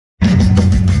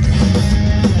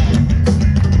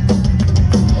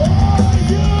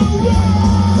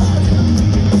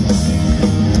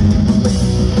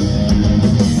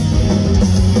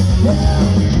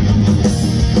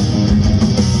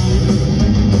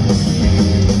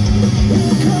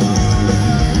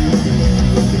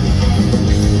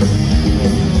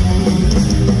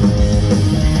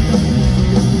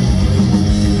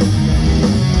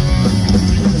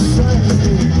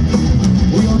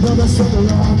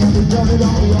done it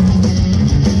all wrong.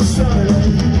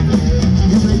 Saturday,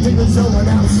 you may think of someone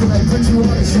else, so they put you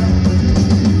on a show.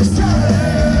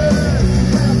 Saturday,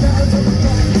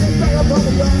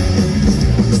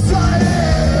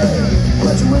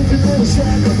 but you wake up in the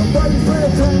shack of a buddy for a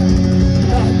time,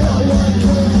 and no one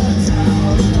cares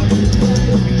how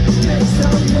next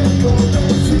time you go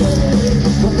today.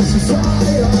 But the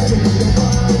society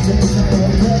divides and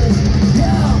okay.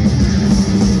 Yeah,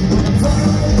 when I'm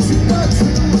fine to the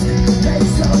truth, they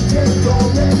some get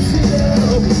wrong and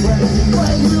feel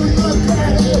when you look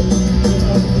at it,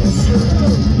 it's true.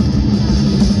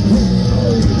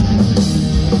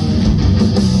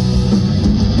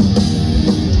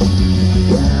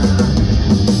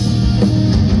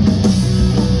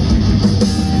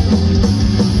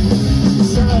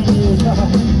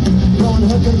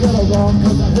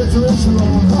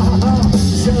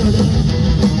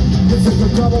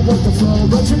 With the flow,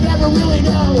 but you never really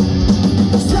know.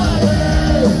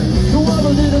 Saturday,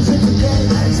 whoever it is in the game,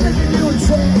 I'm taking you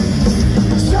insane.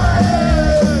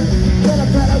 Saturday, get a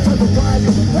better for the life,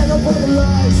 get a better for the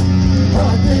lies.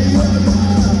 I think you're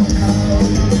mine.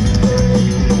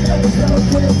 There's no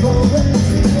clear for it.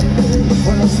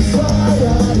 When a society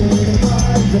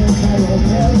divides and kind of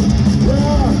okay.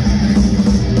 Yeah,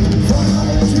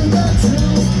 fire to the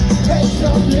truth, make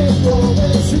something for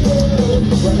this you.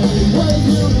 But anyway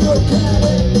you look at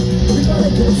it, you gotta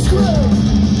get screwed.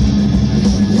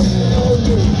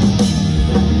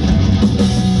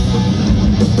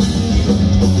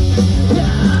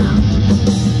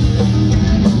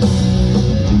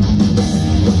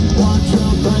 One, two,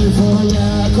 three, four,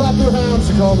 yeah. Clap your hands,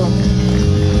 Tacoma,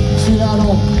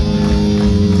 Seattle,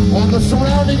 and the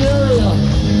surrounding area.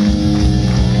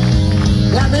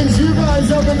 That means you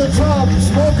guys up in the top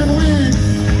smoking weed.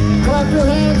 Clap your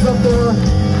hands up there.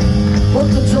 Put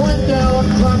the joint down,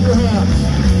 clap your hands.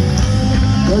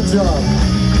 Good job.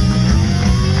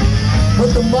 Put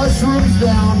the mushrooms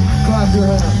down, clap your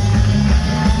hands.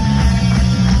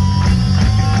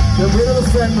 Get rid of the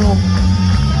fentanyl.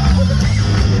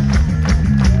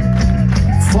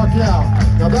 Fuck yeah.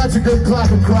 Now that's a good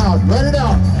clapping crowd. Let it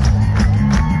out.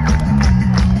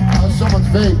 That was someone's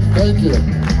vape. Thank you.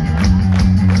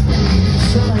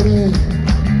 Saturday.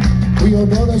 We all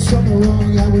know there's something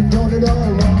wrong, yeah, we've done it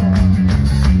all wrong.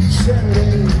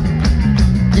 Saturday,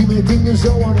 you may think there's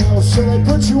no one else, so they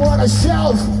put you on a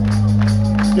shelf.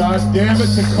 God damn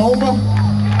it, Tacoma,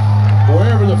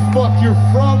 wherever the fuck you're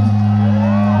from,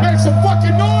 make some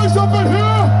fucking noise up in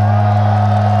here.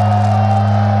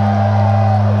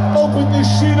 Open this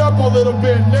shit up a little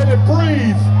bit, let it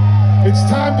breathe. It's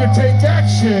time to take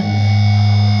action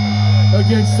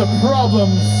against the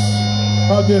problems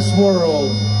of this world.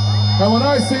 And when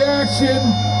I say action,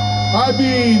 I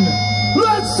mean,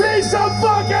 let's see some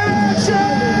fucking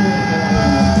action!